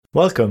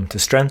Welcome to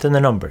Strength in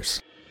the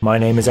Numbers. My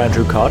name is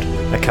Andrew Codd,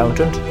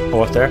 accountant,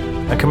 author,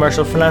 and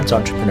commercial finance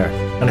entrepreneur,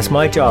 and it's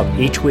my job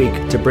each week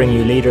to bring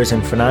you leaders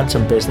in finance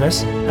and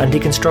business and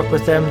deconstruct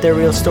with them their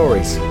real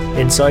stories,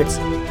 insights,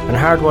 and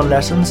hard-won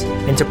lessons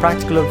into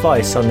practical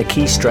advice on the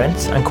key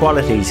strengths and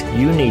qualities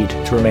you need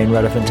to remain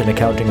relevant in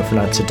accounting and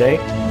finance today,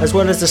 as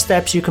well as the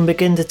steps you can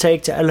begin to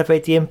take to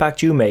elevate the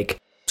impact you make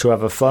to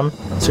have a fun,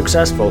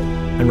 successful,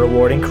 and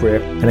rewarding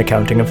career in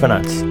accounting and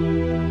finance.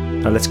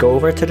 Now let's go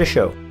over to the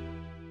show.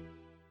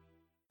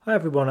 Hi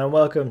everyone and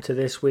welcome to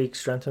this week's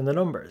Strength in the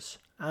Numbers.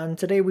 And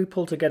today we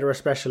pulled together a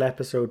special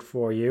episode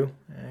for you.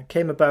 It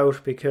came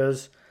about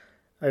because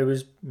I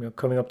was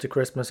coming up to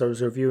Christmas. I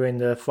was reviewing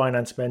the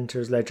Finance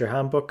Mentors Ledger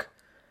Handbook,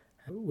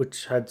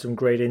 which had some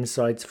great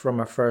insights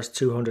from our first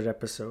 200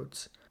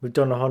 episodes. We've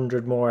done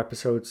 100 more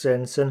episodes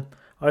since, and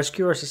I was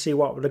curious to see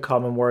what were the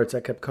common words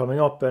that kept coming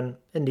up. And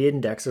in the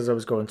index as I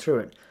was going through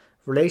it,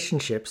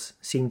 relationships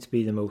seemed to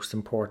be the most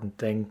important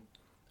thing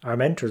our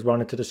mentors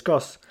wanted to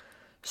discuss.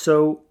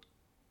 So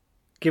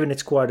given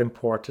it's quite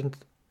important,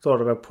 thought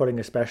about putting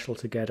a special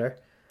together.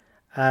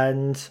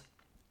 And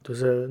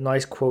there's a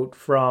nice quote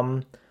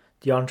from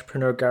the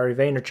entrepreneur Gary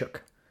Vaynerchuk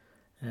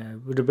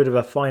with a bit of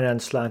a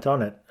finance slant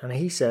on it. And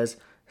he says,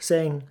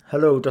 saying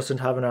hello doesn't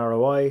have an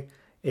ROI,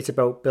 it's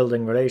about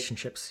building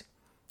relationships.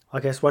 I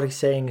guess what he's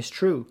saying is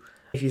true.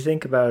 If you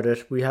think about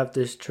it, we have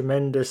this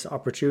tremendous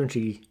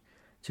opportunity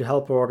to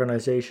help our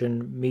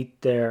organization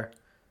meet their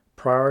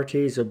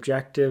priorities,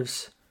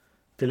 objectives,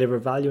 deliver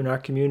value in our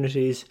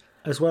communities,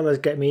 as well as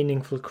get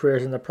meaningful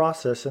careers in the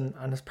process. And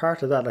as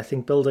part of that, I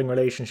think building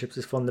relationships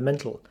is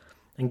fundamental.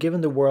 And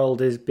given the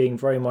world is being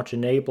very much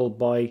enabled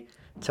by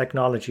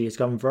technology, it's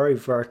gone very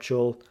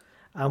virtual,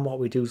 and what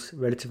we do is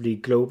relatively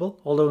global,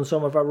 although in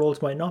some of our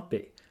roles might not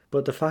be.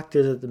 But the fact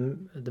is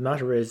that the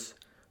matter is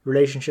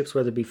relationships,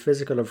 whether it be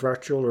physical or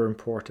virtual, are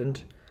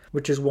important,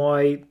 which is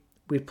why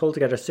we've pulled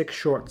together 6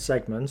 short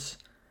segments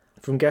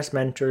from guest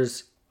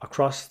mentors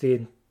across the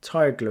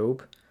entire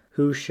globe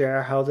who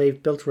share how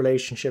they've built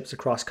relationships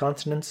across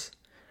continents,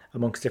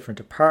 amongst different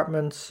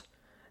departments,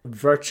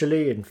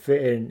 virtually,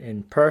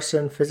 in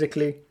person,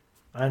 physically.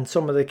 And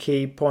some of the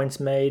key points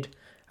made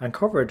and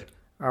covered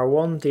are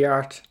 1, the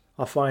art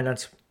of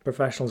finance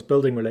professionals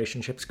building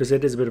relationships, because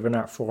it is a bit of an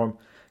art form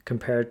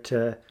compared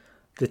to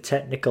the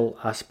technical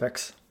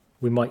aspects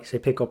we might say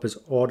pick up as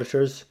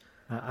auditors,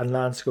 and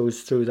Lance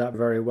goes through that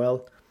very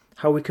well.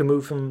 How we can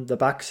move from the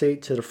back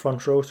seat to the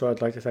front row, so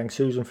I'd like to thank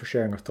Susan for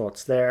sharing her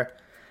thoughts there.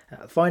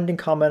 Finding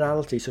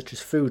commonality such as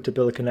food to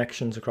build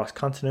connections across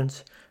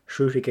continents.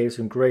 Shruti gave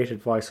some great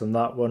advice on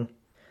that one.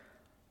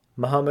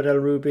 Mohammed El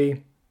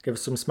Ruby gave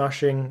us some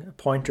smashing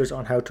pointers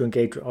on how to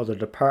engage with other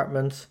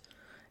departments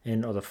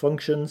in other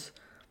functions.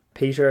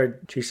 Peter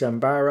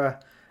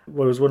Chisambara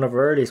was one of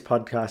our earliest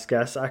podcast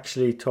guests,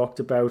 actually talked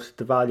about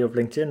the value of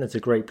LinkedIn. It's a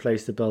great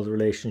place to build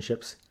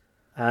relationships.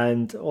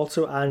 And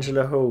also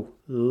Angela Ho,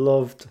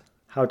 loved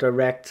how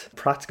direct,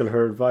 practical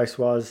her advice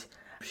was.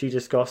 She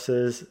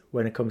discusses,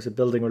 when it comes to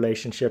building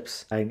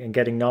relationships and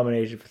getting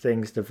nominated for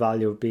things, the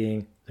value of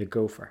being the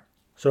gopher.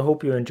 So I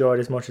hope you enjoyed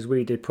as much as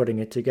we did putting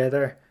it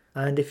together.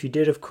 And if you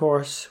did, of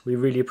course, we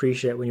really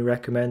appreciate when you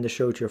recommend the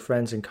show to your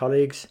friends and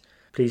colleagues.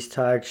 Please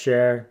tag,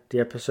 share the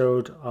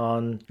episode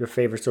on your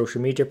favorite social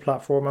media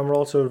platform. And we're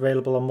also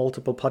available on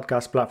multiple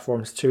podcast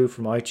platforms too,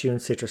 from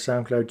iTunes, Stitcher,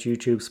 SoundCloud,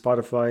 YouTube,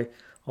 Spotify,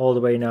 all the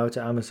way now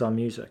to Amazon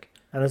Music.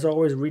 And as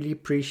always, really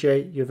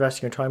appreciate you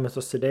investing your time with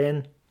us today.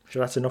 And so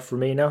that's enough for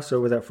me now.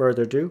 So without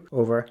further ado,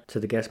 over to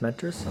the guest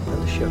mentors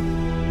and the show.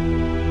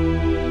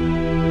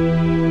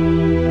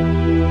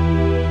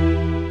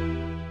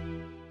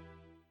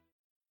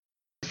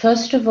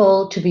 First of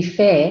all, to be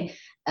fair,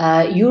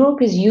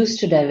 Europe is used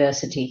to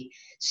diversity.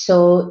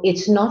 So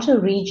it's not a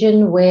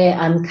region where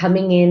I'm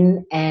coming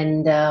in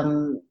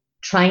and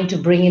trying to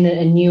bring in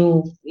a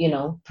new,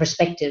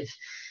 perspective.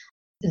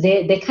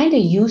 They're kind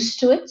of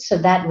used to it, so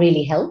that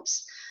really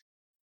helps.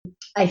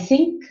 I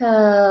think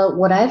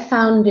what I've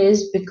found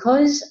is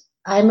because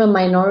I'm a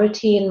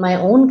minority in my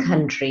own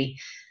country,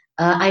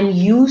 I'm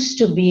used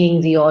to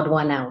being the odd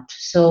one out.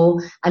 So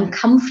I'm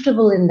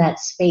comfortable in that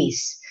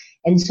space.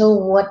 And so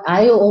what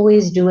I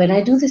always do, and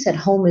I do this at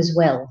home as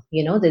well,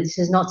 that this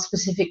is not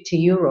specific to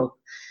Europe,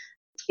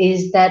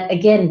 is that,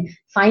 again,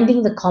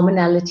 finding the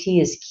commonality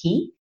is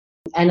key.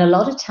 And a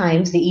lot of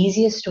times the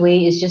easiest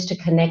way is just to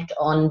connect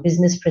on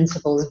business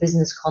principles,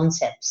 business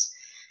concepts.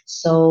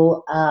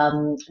 So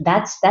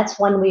that's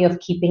one way of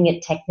keeping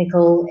it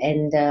technical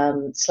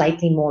and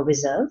slightly more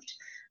reserved,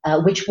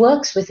 which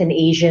works with an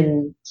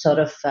Asian sort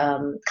of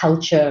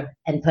culture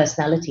and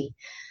personality.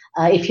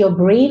 If you're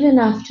brave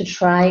enough to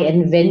try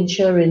and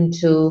venture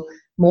into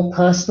more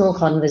personal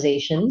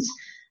conversations,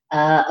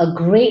 a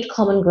great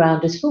common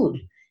ground is food.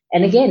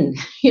 And again,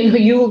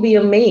 you will be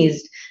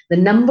amazed the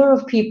number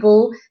of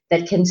people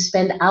that can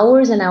spend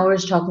hours and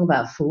hours talking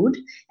about food,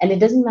 and it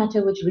doesn't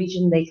matter which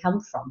region they come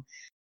from.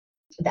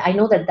 I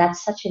know that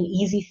that's such an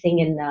easy thing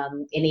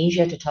in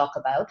Asia to talk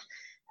about.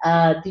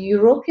 The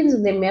Europeans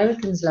and the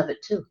Americans love it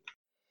too.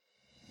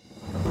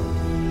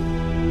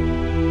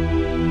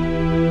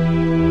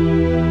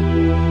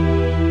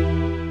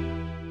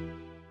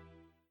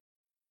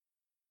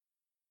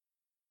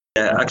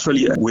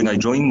 Actually, when I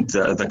joined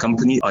the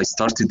company, I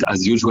started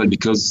as usual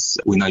because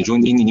when I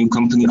join any new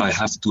company, I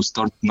have to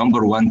start,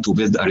 number one, to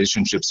build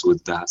relationships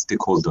with the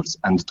stakeholders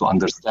and to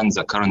understand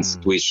the current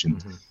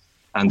situation.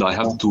 And I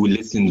have to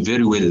listen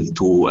very well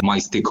to my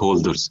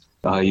stakeholders.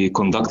 I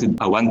conducted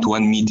a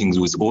one-to-one meetings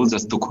with all the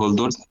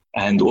stakeholders.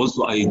 And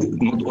also, I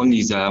not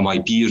only my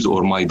peers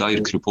or my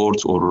direct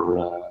reports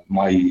or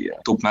my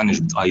top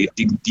management, I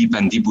dig deep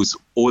with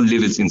all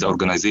levels in the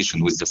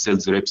organization, with the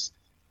sales reps,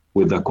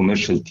 with the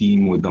commercial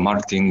team, with the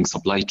marketing,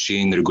 supply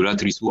chain,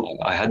 regulatory. So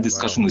I had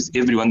discussion with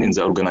everyone in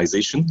the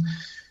organization.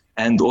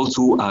 And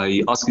also,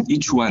 I asked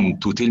each one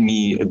to tell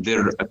me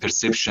their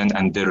perception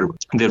and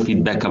their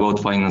feedback about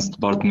finance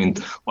department,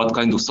 what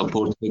kind of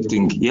support they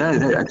think.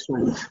 Yeah,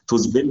 actually, it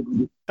was very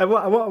good.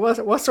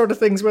 What sort of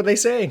things were they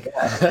saying?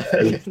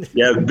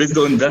 Yeah, based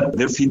on that,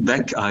 their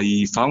feedback,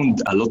 I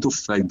found a lot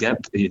of gap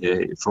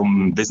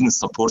from business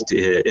support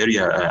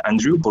area,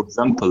 Andrew. For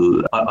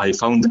example, I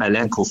found a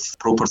lack of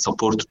proper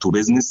support to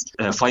business.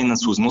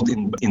 Finance was not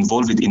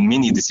involved in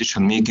many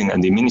decision making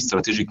and in many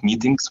strategic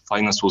meetings.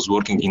 Finance was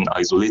working in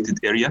isolated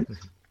area.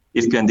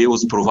 FP&A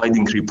was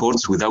providing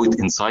reports without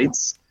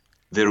insights.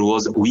 There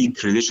was a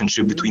weak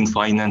relationship between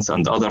finance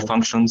and other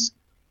functions.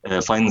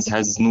 Finance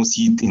has no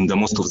seat in the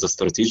most of the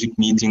strategic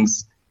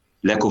meetings,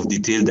 lack of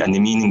detailed and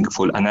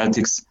meaningful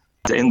analytics.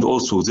 At the end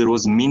also, there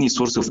was many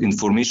sources of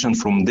information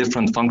from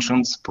different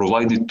functions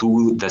provided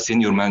to the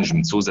senior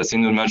management. So the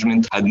senior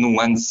management had no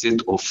one set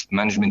of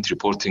management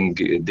reporting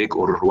deck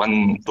or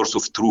one source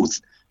of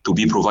truth to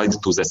be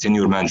provided to the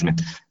senior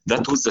management.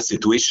 That was the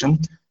situation.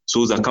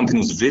 So the company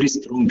was very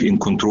strong in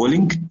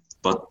controlling.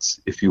 But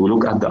if you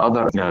look at the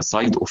other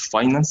side of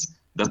finance,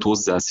 that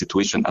was the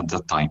situation at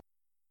that time.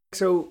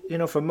 So,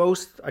 for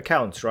most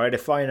accounts, right,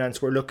 if finance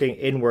were looking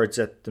inwards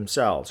at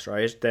themselves,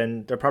 right,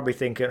 then they're probably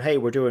thinking, hey,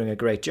 we're doing a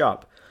great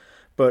job.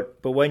 But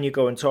when you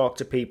go and talk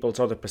to people,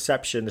 to the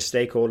perception, the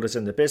stakeholders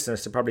in the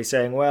business, they're probably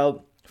saying,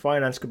 well,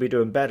 finance could be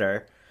doing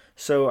better.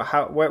 So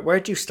where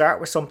do you start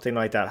with something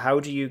like that?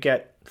 How do you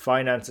get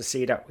finance to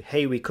see that,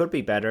 hey, we could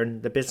be better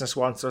and the business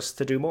wants us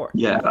to do more?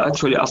 Yeah,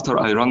 actually, after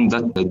I run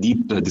that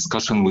deep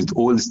discussion with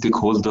all the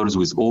stakeholders,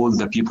 with all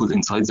the people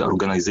inside the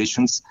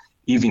organizations,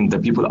 even the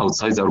people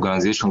outside the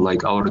organization,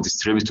 like our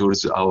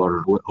distributors,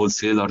 our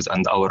wholesalers,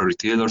 and our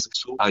retailers.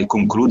 So I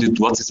concluded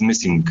what is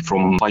missing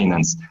from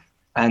finance.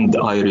 And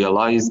I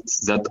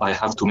realized that I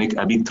have to make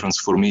a big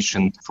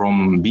transformation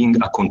from being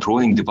a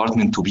controlling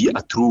department to be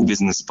a true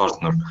business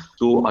partner.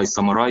 So I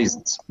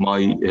summarized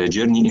my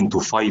journey into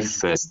 5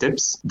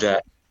 steps.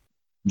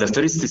 The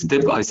first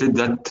step, I said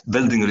that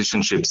building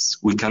relationships,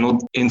 we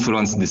cannot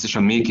influence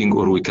decision making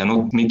or we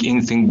cannot make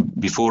anything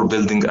before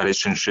building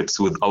relationships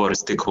with our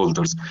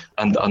stakeholders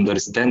and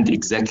understand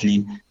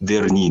exactly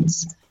their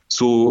needs.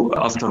 So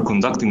after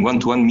conducting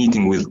one-to-one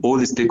meeting with all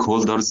the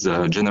stakeholders,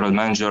 general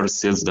managers,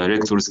 sales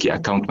directors, key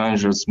account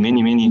managers,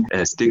 many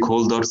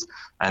stakeholders,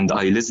 and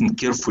I listened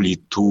carefully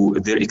to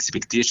their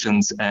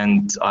expectations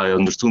and I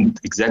understood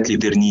exactly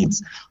their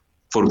needs.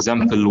 For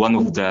example, one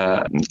of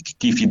the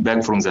key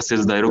feedback from the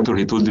sales director,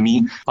 he told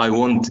me, I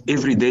want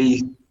every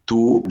day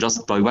to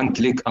just by one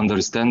click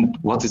understand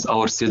what is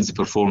our sales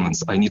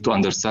performance. I need to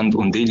understand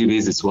on daily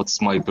basis what's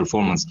my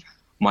performance.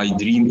 My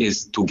dream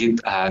is to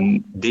get a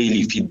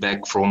daily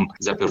feedback from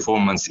the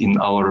performance in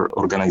our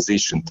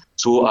organization.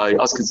 So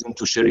I asked them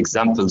to share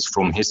examples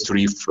from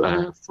history,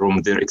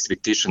 from their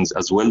expectations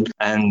as well.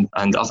 And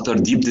after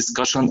deep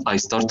discussion, I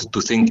started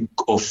to think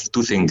of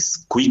 2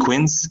 things, quick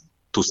wins,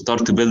 to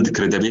start to build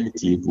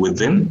credibility with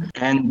them,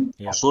 and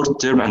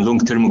short-term and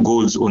long-term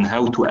goals on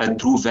how to add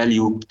true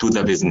value to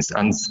the business.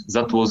 And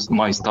that was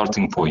my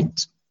starting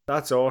point.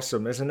 That's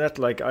awesome, isn't it?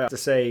 Like, I have to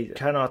say,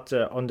 cannot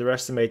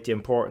underestimate the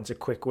importance of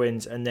quick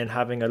wins and then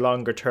having a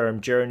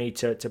longer-term journey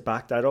to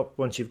back that up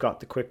once you've got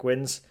the quick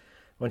wins.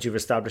 Once you've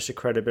established the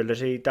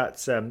credibility,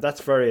 that's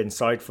very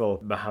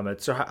insightful,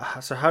 Mohammed. So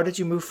how did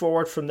you move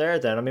forward from there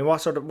then? I mean,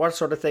 what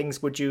sort of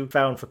things would you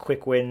found for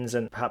quick wins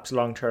and perhaps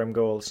long-term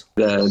goals?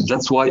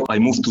 That's why I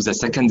moved to the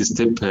second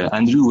step,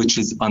 Andrew, which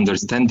is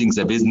understanding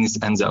the business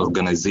and the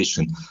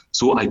organization.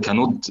 So I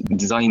cannot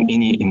design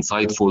any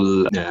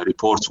insightful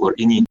reports or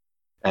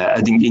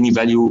adding any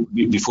value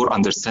before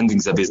understanding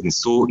the business.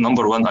 So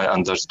number one, I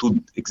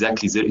understood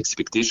exactly their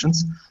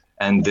expectations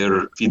and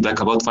their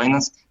feedback about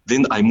finance.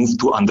 Then I moved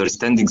to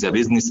understanding the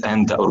business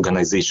and the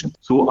organization.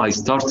 So I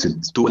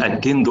started to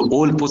attend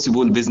all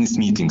possible business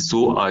meetings.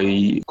 So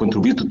I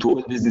contributed to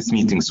all business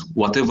meetings,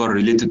 whatever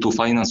related to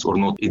finance or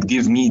not. It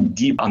gave me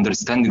deep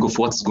understanding of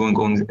what's going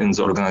on in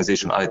the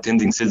organization. I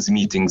attended sales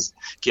meetings,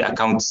 key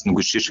accounts,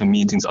 negotiation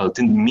meetings. I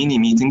attend many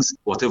meetings,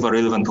 whatever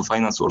relevant to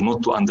finance or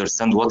not, to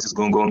understand what is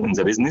going on in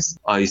the business.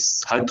 I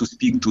had to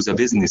speak to the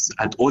business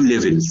at all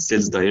levels,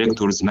 sales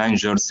directors,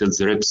 managers,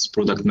 sales reps,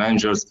 product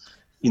managers,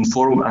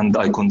 and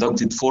I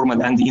conducted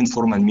formal and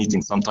informal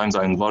meetings. Sometimes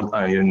I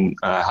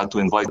had to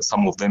invite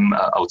some of them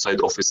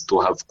outside office to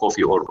have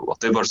coffee or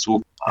whatever.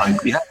 So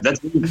that's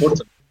very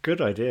important. Good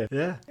idea.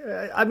 Yeah.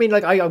 I mean,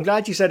 like, I'm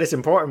glad you said it's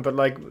important, but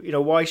like,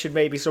 why should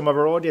maybe some of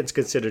our audience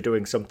consider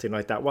doing something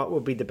like that? What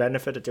would be the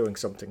benefit of doing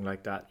something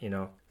like that,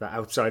 the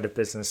outside of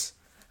business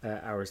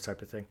hours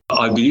type of thing?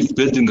 I believe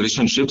building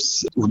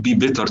relationships would be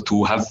better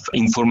to have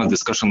informal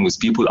discussion with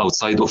people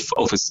outside of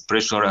office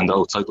pressure and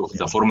outside of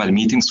the formal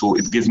meeting. So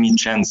it gives me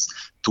chance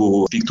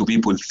to speak to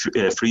people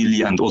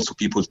freely, and also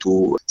people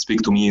to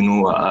speak to me,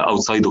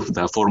 outside of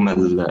the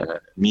formal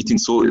meeting.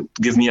 So it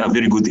gives me a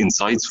very good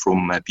insights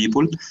from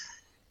people.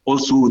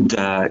 Also,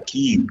 the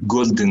key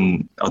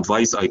golden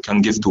advice I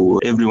can give to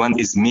everyone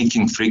is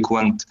making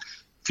frequent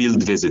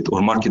field visit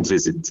or market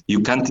visit. You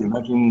can't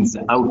imagine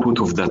the output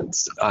of that.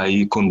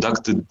 I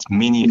conducted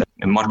many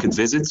market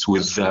visits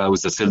with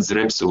the sales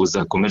reps, with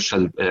the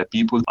commercial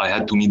people. I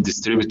had to meet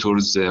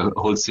distributors,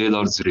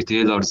 wholesalers,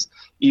 retailers,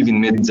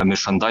 even met the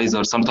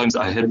merchandisers. Sometimes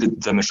I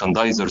helped the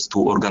merchandisers to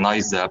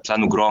organize the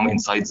planogram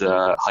inside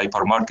the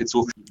hypermarket.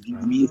 So it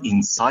gave me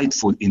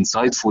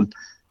insightful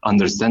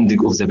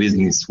understanding of the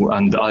business,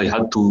 and I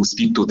had to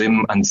speak to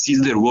them and see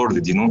their world.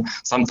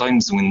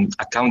 Sometimes when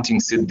accounting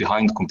sit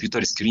behind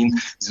computer screen,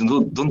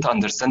 you don't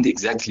understand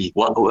exactly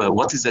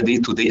what is the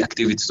day-to-day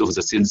activities of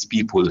the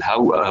salespeople,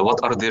 what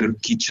are their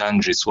key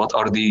challenges, what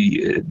are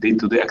the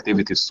day-to-day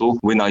activities. So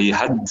when I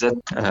had that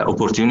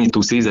opportunity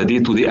to see the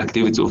day-to-day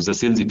activities of the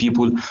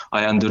salespeople,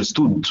 I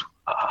understood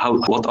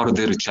what are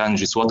their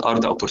challenges, what are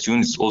the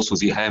opportunities also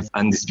they have,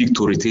 and speak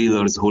to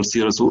retailers,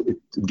 wholesalers. So it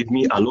gave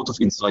me a lot of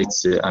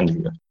insights,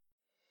 Andrea.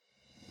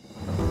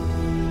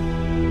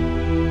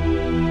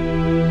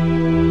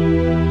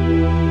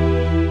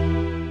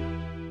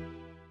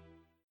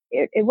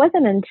 It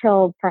wasn't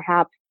until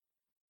perhaps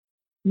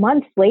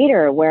months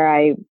later where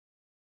I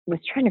was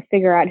trying to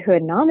figure out who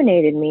had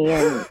nominated me,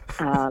 and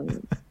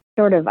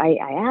I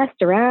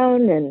asked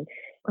around, and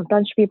a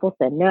bunch of people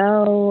said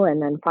no, and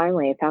then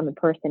finally I found the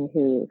person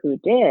who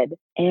did.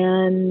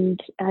 And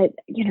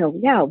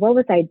what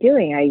was I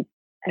doing?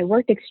 I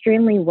worked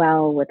extremely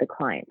well with the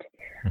client.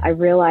 I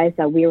realized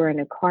that we were in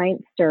a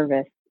client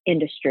service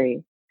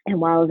industry, and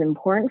while it was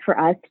important for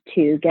us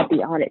to get the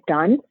audit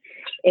done,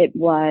 it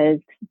was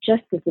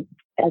just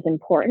as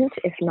important,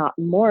 if not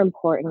more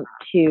important,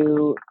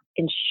 to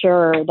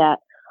ensure that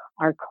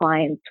our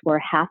clients were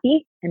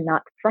happy and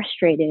not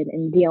frustrated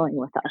in dealing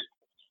with us.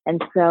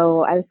 And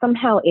so I was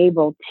somehow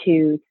able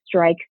to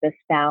strike this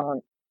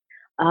balance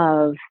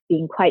of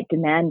being quite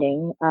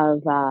demanding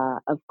of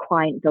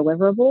client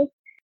deliverables,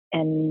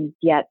 and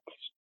yet,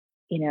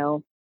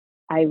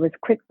 I was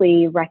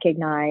quickly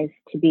recognized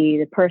to be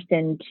the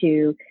person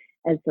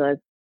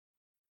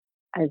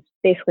as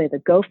basically the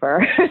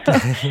gopher.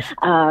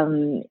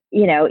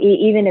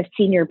 Even if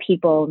senior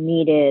people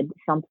needed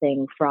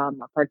something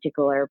from a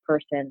particular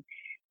person,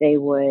 they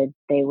would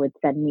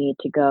send me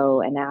to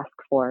go and ask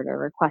for it or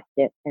request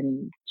it,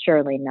 and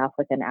surely enough,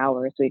 within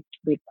hours, we'd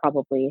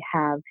probably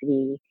have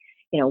the,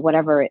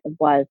 whatever it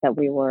was that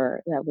we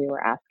were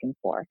asking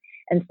for.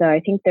 And so I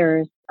think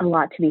there's a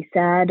lot to be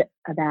said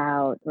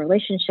about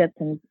relationships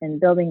and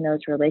building those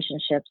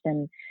relationships.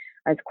 And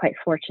I was quite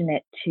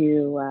fortunate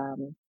to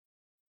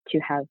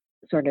have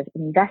sort of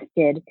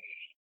invested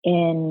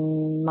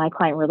in my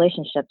client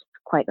relationships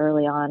quite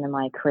early on in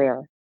my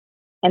career.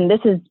 And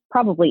this is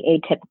probably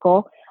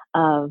atypical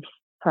of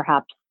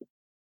perhaps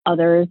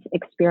others'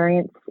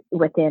 experience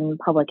within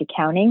public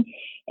accounting,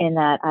 in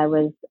that I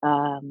was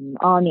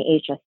on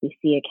the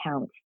HSBC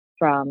account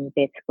from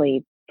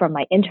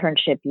my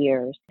internship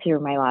years through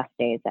my last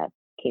days at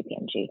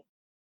KPMG.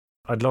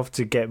 I'd love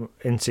to get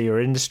into your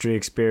industry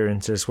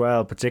experience as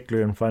well,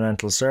 particularly in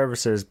financial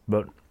services,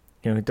 but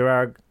there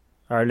are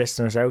our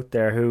listeners out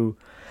there who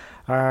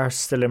are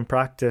still in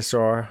practice,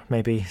 or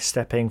maybe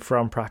stepping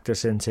from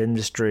practice into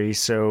industry.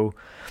 So,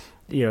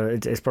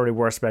 it's probably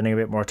worth spending a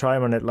bit more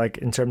time on it, like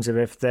in terms of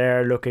if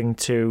they're looking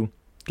to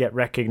get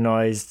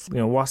recognized,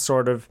 what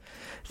sort of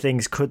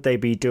things could they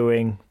be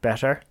doing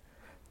better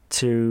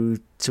to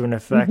in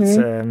effect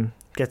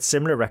get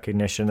similar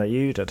recognition that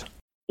you did?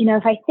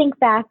 If I think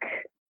back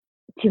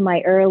to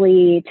my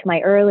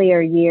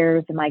earlier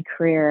years in my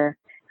career,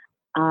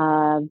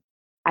 I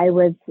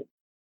was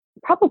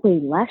probably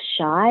less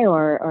shy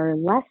or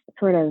less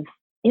sort of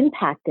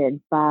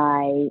impacted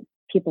by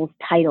people's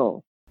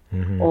titles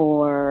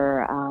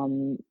or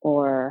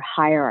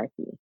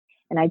hierarchy.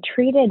 And I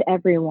treated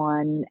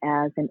everyone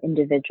as an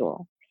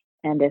individual.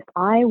 And if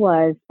I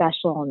was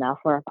special enough,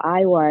 or if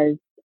I was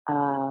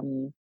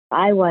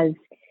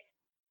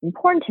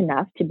important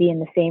enough to be in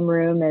the same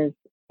room as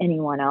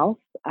anyone else,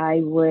 I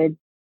would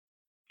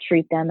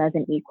treat them as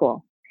an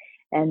equal.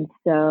 And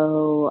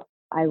so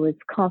I was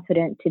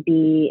confident to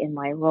be in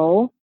my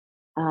role.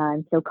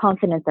 And so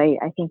confidence,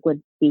 I think,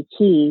 would be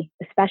key,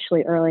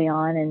 especially early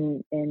on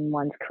in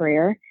one's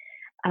career.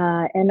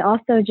 And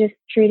also just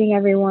treating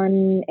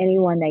anyone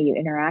that you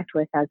interact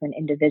with, as an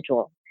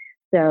individual.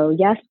 So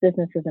yes,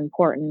 business is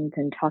important,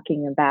 and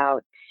talking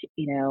about,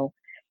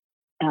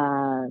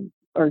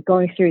 or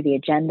going through the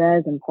agenda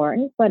is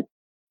important, but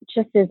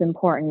just as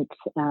important,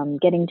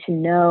 getting to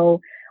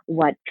know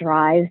what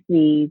drives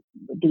the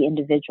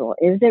individual.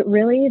 Is it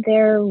really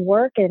their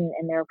work and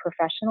their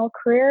professional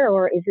career,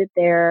 or is it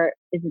their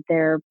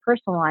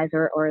personal lives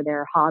or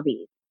their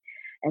hobbies?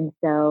 And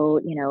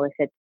so, if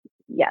it's,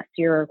 yes,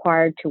 you're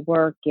required to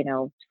work,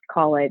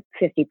 call it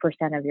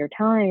 50% of your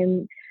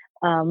time,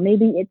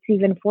 maybe it's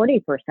even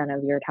 40%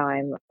 of your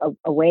time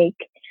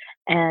awake,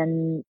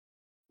 and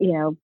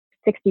 60%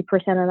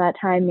 of that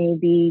time may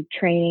be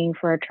training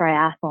for a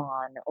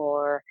triathlon,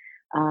 or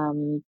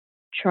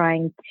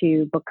trying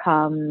to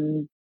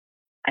become,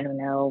 I don't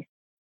know,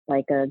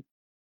 like a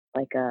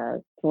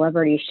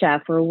celebrity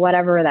chef, or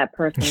whatever that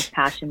person's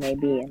passion may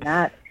be. And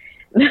that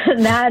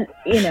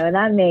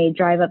may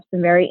drive up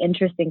some very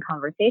interesting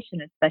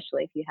conversation,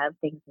 especially if you have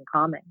things in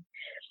common.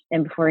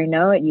 And before you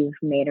know it,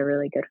 you've made a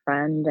really good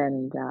friend,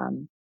 and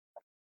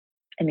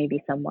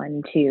maybe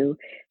someone to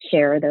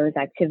share those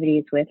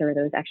activities with, or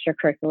those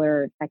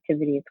extracurricular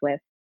activities with.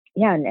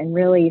 Yeah, and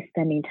really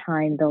spending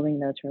time building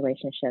those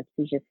relationships.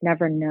 You just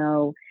never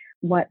know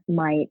what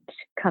might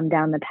come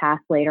down the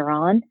path later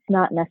on.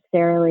 Not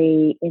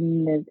necessarily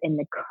in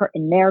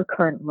their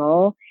current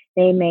role.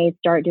 They may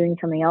start doing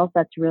something else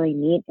that's really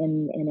neat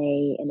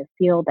in a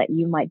field that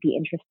you might be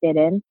interested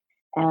in.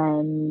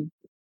 And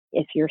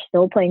if you're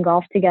still playing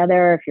golf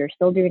together, if you're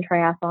still doing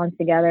triathlons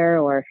together,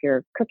 or if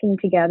you're cooking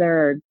together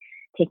or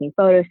taking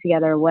photos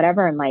together,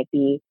 whatever it might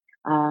be,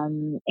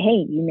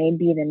 hey, you may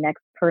be the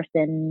next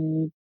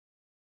person.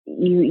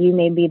 You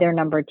may be their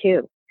number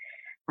two.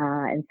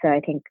 And so I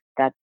think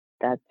that's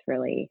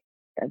very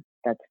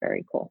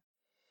cool.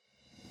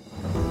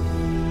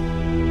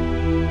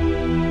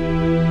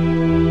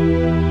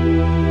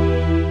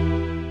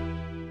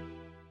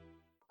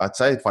 I'd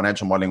say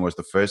financial modeling was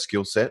the first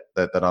skill set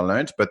that I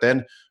learned, but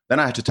then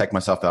I had to take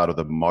myself out of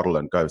the model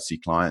and go see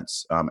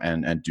clients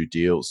and do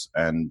deals.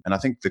 And I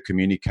think the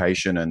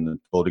communication and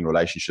building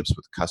relationships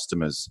with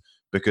customers,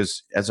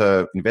 because as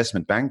an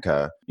investment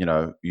banker,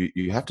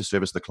 you have to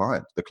service the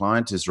client. The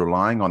client is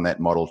relying on that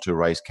model to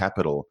raise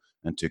capital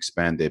and to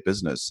expand their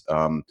business.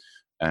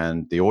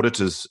 And the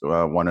auditors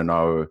want to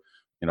know,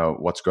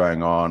 what's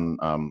going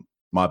on.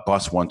 My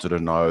boss wanted to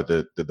know,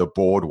 the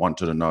board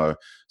wanted to know.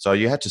 So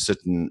you had to sit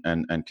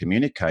and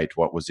communicate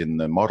what was in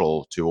the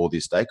model to all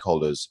these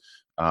stakeholders.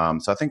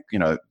 So I think,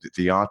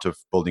 the art of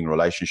building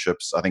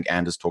relationships, I think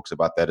Anders talks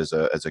about that as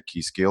a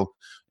key skill.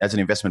 As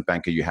an investment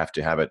banker, you have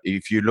to have it.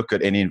 If you look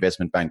at any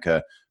investment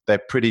banker, they're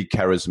pretty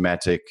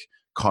charismatic,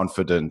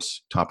 confident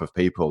type of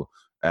people.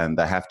 And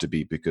they have to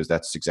be, because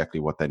that's exactly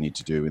what they need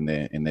to do in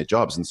their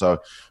jobs. And so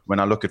when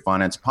I look at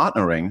finance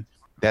partnering,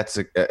 that's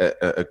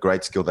a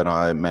great skill that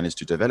I managed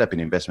to develop in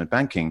investment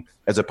banking,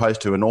 as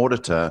opposed to an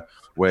auditor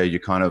where you're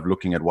kind of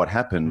looking at what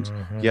happened.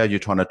 Mm-hmm. Yeah, you're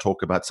trying to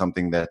talk about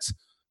something that's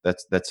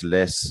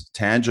less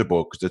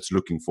tangible, because it's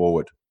looking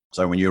forward.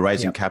 So when you're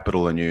raising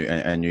capital and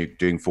you're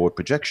doing forward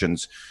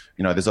projections,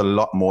 there's a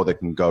lot more that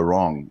can go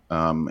wrong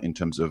in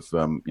terms of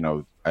a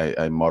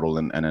model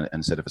and a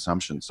set of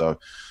assumptions. So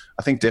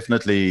I think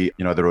definitely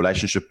the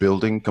relationship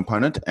building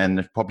component,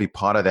 and probably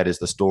part of that is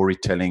the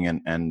storytelling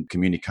and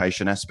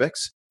communication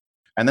aspects.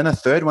 And then a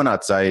third one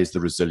I'd say is the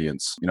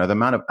resilience. The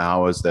amount of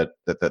hours that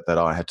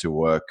I had to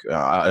work.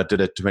 I did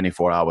a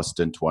 24-hour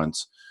stint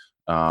once.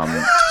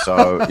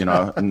 So,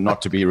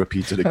 not to be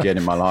repeated again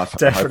in my life,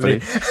 Definitely.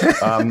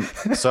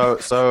 hopefully.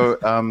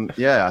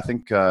 Yeah, I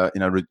think,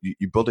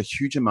 you build a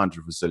huge amount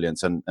of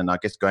resilience. And I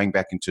guess going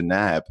back into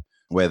NAB,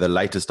 where the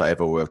latest I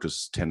ever worked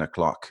was 10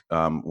 o'clock,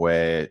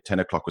 where 10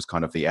 o'clock was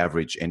kind of the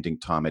average ending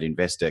time at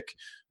Investec.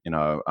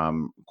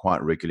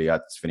 Quite regularly I'd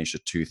finish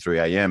at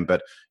 2-3 a.m.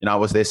 But, I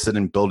was there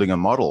sitting building a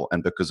model.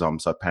 And because I'm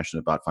so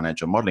passionate about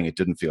financial modeling, it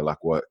didn't feel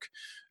like work.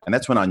 And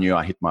that's when I knew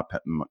I hit my,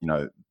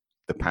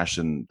 the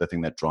passion, the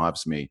thing that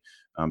drives me,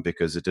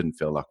 because it didn't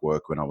feel like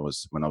work when I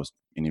was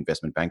in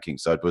investment banking.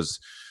 So it was,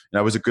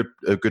 it was a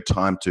good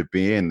time to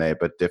be in there.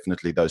 But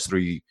definitely those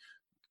three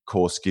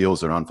core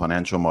skills around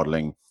financial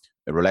modeling,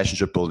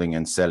 relationship building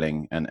and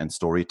selling and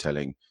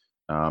storytelling,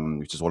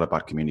 which is all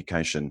about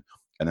communication.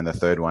 And then the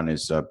third one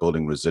is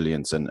building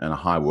resilience and a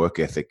high work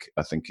ethic,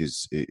 I think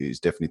is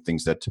definitely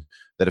things that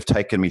have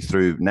taken me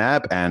through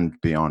NAB and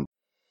beyond.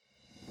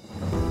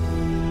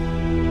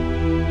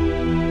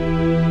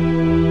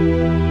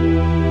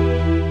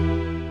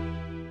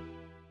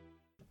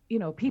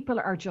 People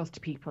are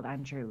just people,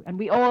 Andrew, and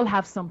we all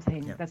have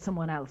something that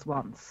someone else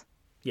wants.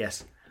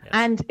 Yes.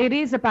 And it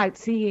is about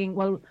seeing,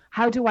 well,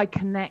 how do I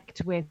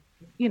connect with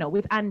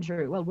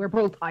Andrew? Well, we're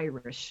both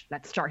Irish.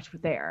 Let's start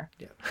with there.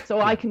 Yeah.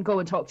 So I can go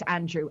and talk to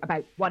Andrew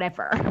about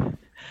whatever.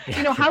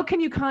 How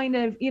can you kind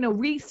of,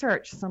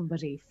 research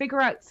somebody,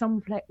 figure out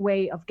some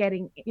way of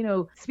getting,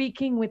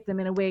 speaking with them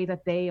in a way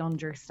that they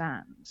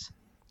understand.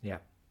 Yeah.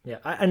 Yeah,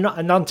 and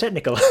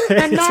non-technical.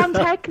 And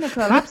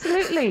non-technical,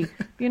 absolutely.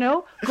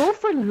 Go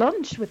for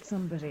lunch with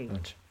somebody.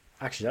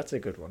 Actually, that's a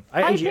good one.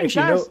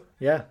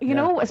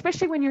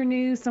 Especially when you're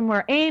new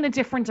somewhere, in a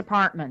different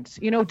department.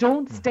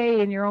 Don't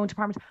stay in your own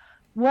department.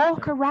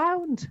 Walk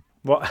around.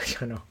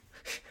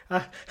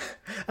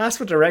 Ask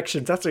for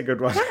directions. That's a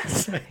good one.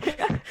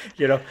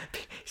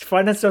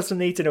 finance doesn't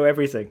need to know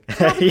everything.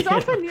 No, because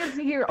often you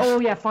hear,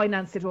 oh yeah,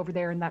 finance it over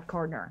there in that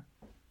corner.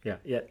 Yeah.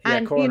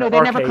 And corner, they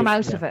never arcade, come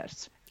out of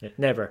it. Yeah,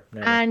 never.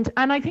 And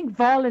I think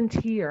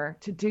volunteer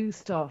to do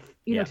stuff,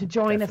 to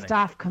join definitely. a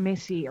staff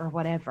committee or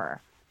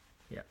whatever.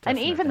 Yeah, and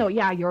even though,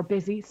 you're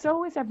busy,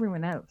 so is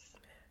everyone else.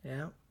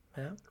 Yeah.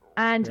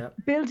 And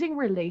building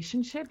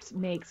relationships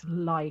makes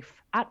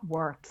life at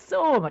work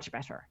so much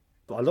better.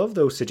 I love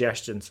those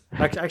suggestions.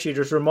 Actually,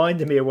 just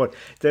reminded me of one.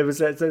 There was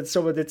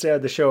someone did say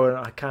on the show, and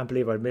I can't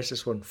believe I missed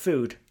this one.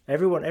 Food.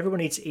 Everyone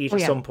needs to eat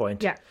at some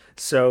point. Yeah.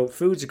 So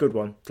food's a good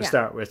one to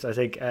start with. I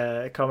think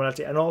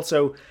commonality, and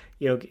also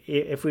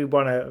if we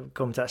want to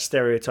come to that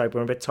stereotype,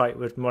 we're a bit tight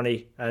with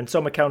money, and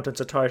some accountants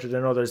are tighter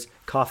than others.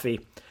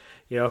 Coffee.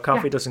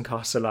 Coffee doesn't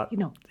cost a lot.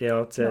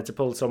 To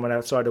pull someone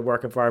outside the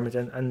work environment,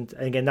 and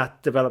again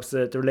that develops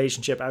the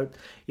relationship out.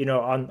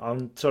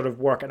 On sort of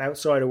work and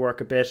outside of work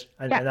a bit,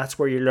 and that's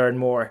where you learn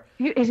more.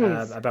 It is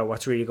about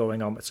what's really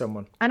going on with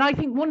someone. And I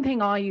think one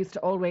thing I used to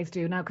always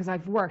do now, because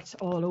I've worked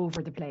all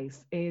over the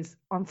place, is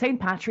on St.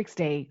 Patrick's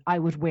Day I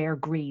would wear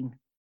green.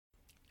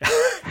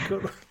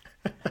 Good.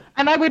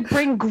 And I would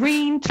bring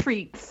green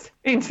treats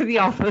into the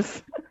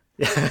office.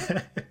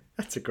 Yeah,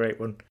 that's a great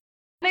one.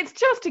 And it's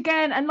just,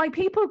 again, and like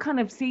people kind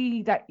of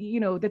see that,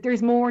 that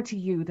there's more to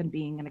you than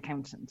being an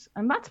accountant.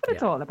 And that's what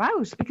it's all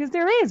about, because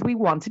we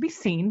want to be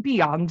seen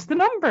beyond the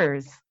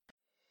numbers.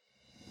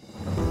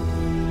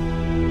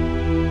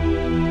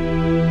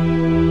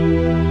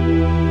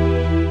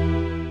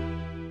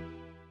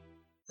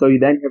 So you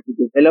then have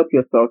to develop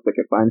yourself like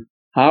a fan.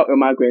 How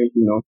am I going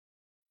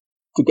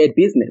to get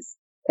business?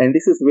 And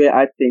this is where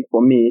I think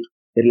for me,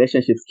 the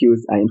relationship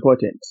skills are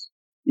important.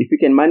 If you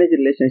can manage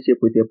a relationship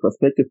with your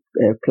prospective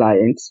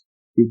client,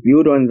 you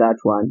build on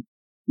that one,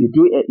 you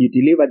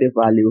deliver the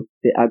value,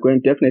 they are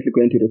definitely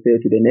going to refer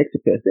to the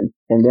next person,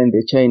 and then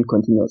the chain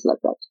continues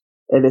like that.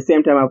 At the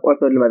same time, I've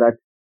also learned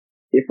that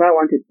if I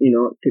wanted,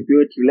 to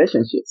build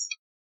relationships,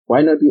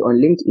 why not be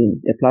on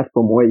LinkedIn, a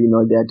platform where,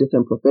 there are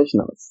different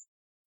professionals.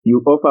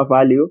 You offer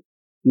value,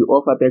 you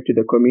offer back to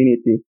the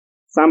community,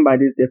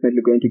 somebody is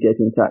definitely going to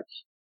get in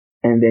touch.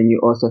 And then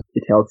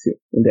it helps you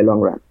in the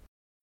long run.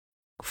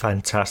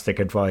 Fantastic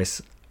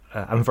advice,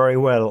 and very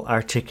well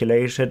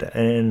articulated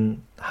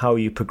in how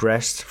you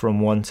progressed from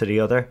one to the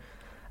other,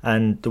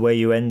 and the way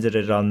you ended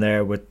it on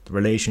there with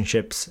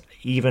relationships,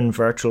 even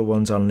virtual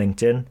ones on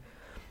LinkedIn.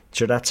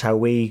 So that's how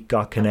we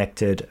got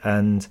connected.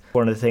 And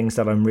one of the things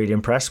that I'm really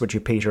impressed with you,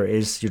 Peter,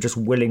 is your just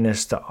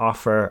willingness to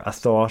offer a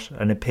thought,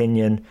 an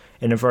opinion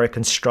in a very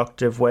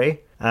constructive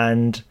way.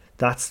 And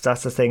that's the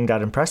thing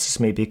that impresses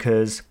me,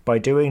 because by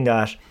doing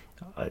that,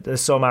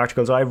 there's some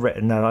articles I've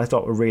written that I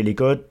thought were really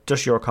good.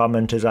 Just your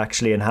comment has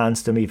actually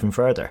enhanced them even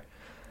further.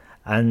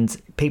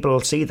 And people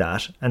will see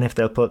that, and if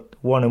they'll put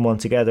 1 and 1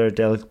 together,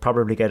 they'll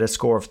probably get a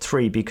score of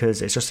 3,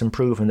 because it's just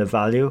improving the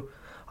value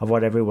of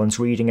what everyone's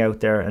reading out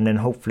there, and then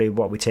hopefully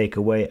what we take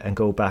away and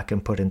go back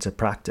and put into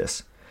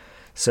practice.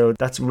 So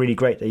that's really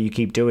great that you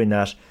keep doing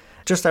that.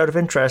 Just out of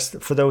interest,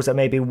 for those that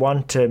maybe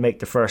want to make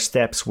the first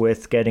steps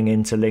with getting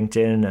into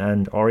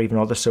LinkedIn or even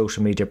other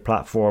social media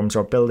platforms,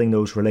 or building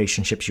those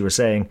relationships you were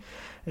saying,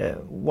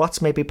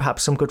 what's maybe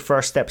perhaps some good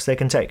first steps they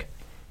can take?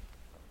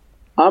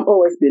 I've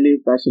always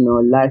believed that,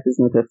 life is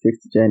not a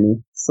fixed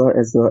journey. So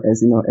as well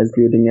as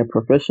building a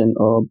profession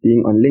or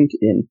being on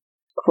LinkedIn.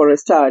 For a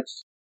start,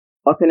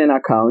 open an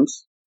account.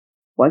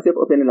 Once you've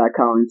opened an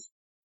account,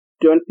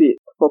 don't be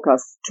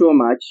focused too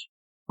much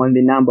on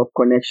the number of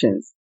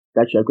connections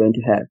that you're going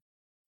to have.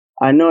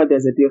 I know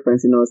there's a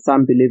difference,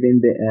 some believe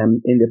in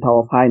the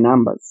power of high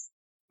numbers,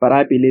 but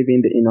I believe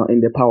in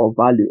the power of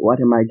value. What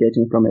am I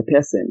getting from a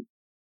person?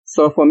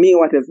 So for me,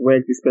 what has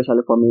worked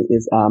especially for me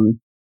is,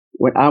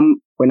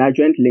 when I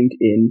joined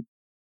LinkedIn,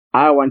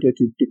 I wanted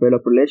to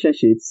develop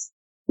relationships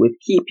with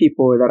key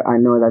people that I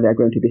know that they're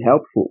going to be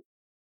helpful.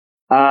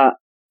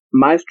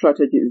 My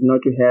strategy is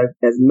not to have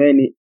as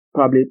many,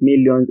 probably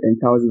millions and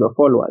thousands of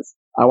followers.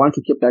 I want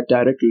to keep that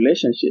direct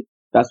relationship.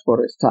 That's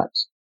for a start.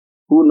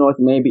 Who knows,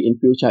 maybe in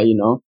future,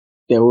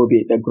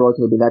 the growth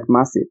will be that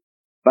massive.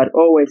 But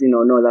always,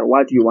 know that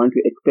what you want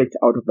to expect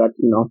out of that,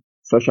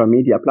 social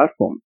media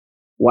platform.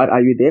 What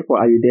are you there for?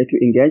 Are you there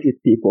to engage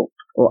with people?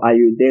 Or are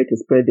you there to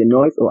spread the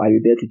noise? Or are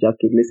you there to just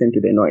to listen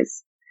to the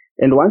noise?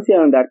 And once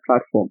you're on that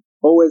platform,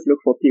 always look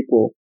for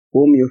people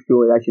whom you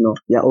feel that,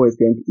 you're always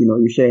going to,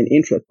 you share an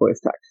interest for a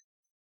start.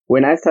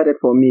 When I started,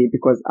 for me,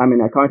 because I'm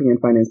an accounting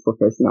and finance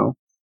professional,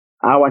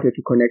 I wanted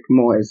to connect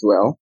more as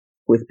well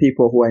with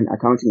people who are in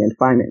accounting and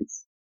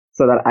finance,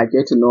 so that I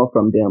get to know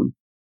from them.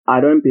 I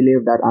don't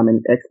believe that I'm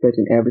an expert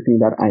in everything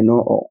that I know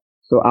all.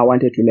 So I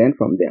wanted to learn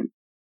from them.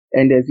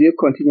 And as you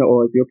continue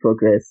or as you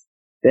progress,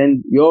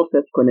 then your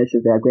first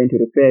connections, they are going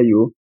to refer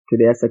you to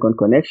their second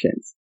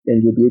connections.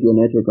 Then you build your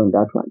network on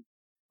that one.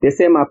 The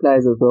same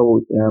applies as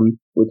well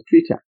with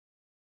Twitter.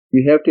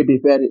 You have to be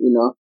very,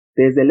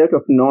 there's a lot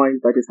of noise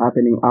that is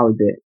happening out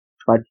there,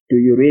 but do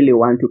you really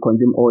want to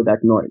consume all that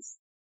noise?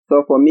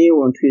 So for me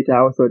on Twitter,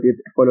 I also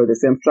did follow the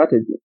same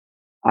strategy.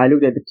 I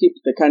looked at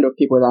the kind of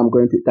people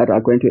that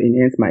are going to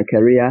enhance my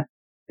career,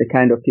 the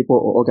kind of people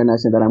or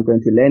organization that I'm going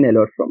to learn a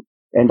lot from.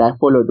 And I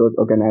follow those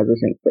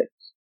organizations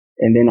first,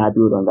 and then I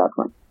build on that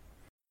one.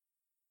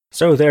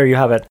 So there you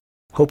have it.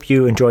 Hope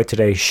you enjoyed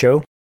today's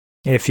show.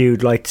 If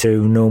you'd like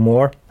to know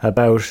more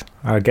about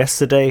our guests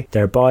today,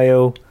 their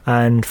bio,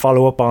 and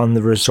follow up on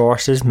the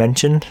resources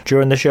mentioned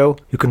during the show,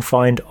 you can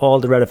find all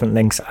the relevant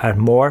links and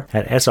more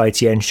at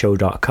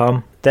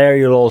sitnshow.com. There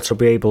you'll also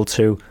be able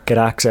to get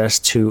access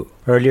to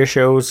earlier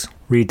shows,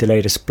 read the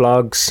latest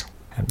blogs.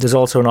 There's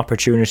also an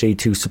opportunity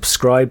to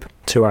subscribe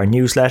to our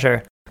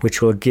newsletter,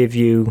 which will give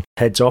you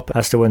heads up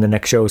as to when the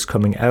next show is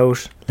coming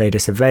out,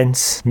 latest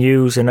events,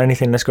 news, and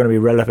anything that's going to be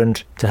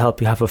relevant to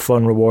help you have a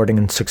fun, rewarding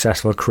and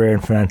successful career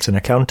in finance and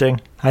accounting.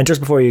 And just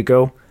before you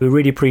go, we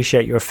really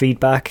appreciate your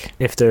feedback.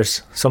 If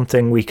there's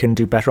something we can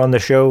do better on the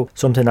show,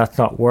 something that's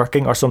not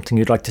working, or something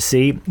you'd like to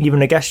see,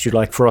 even a guest you'd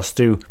like for us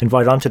to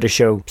invite onto the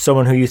show,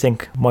 someone who you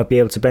think might be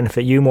able to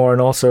benefit you more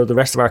and also the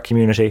rest of our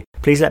community,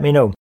 please let me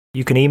know.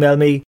 You can email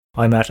me.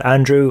 I'm at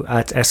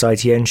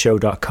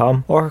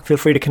andrew@sitnshow.com, or feel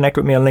free to connect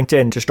with me on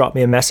LinkedIn. Just drop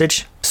me a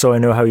message so I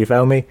know how you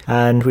found me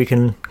and we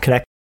can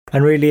connect.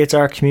 And really, it's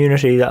our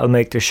community that'll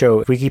make the show.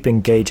 If we keep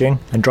engaging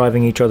and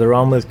driving each other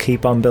on, we'll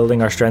keep on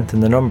building our strength in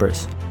the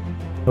numbers.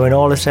 When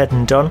all is said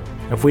and done,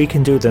 if we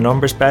can do the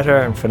numbers better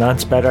and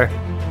finance better,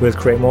 we'll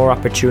create more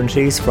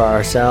opportunities for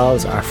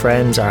ourselves, our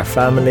friends, our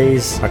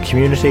families, our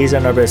communities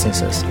and our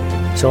businesses.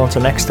 So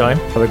until next time,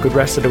 have a good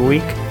rest of the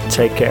week,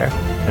 take care,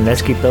 and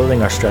let's keep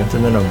building our strength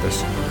in the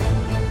numbers.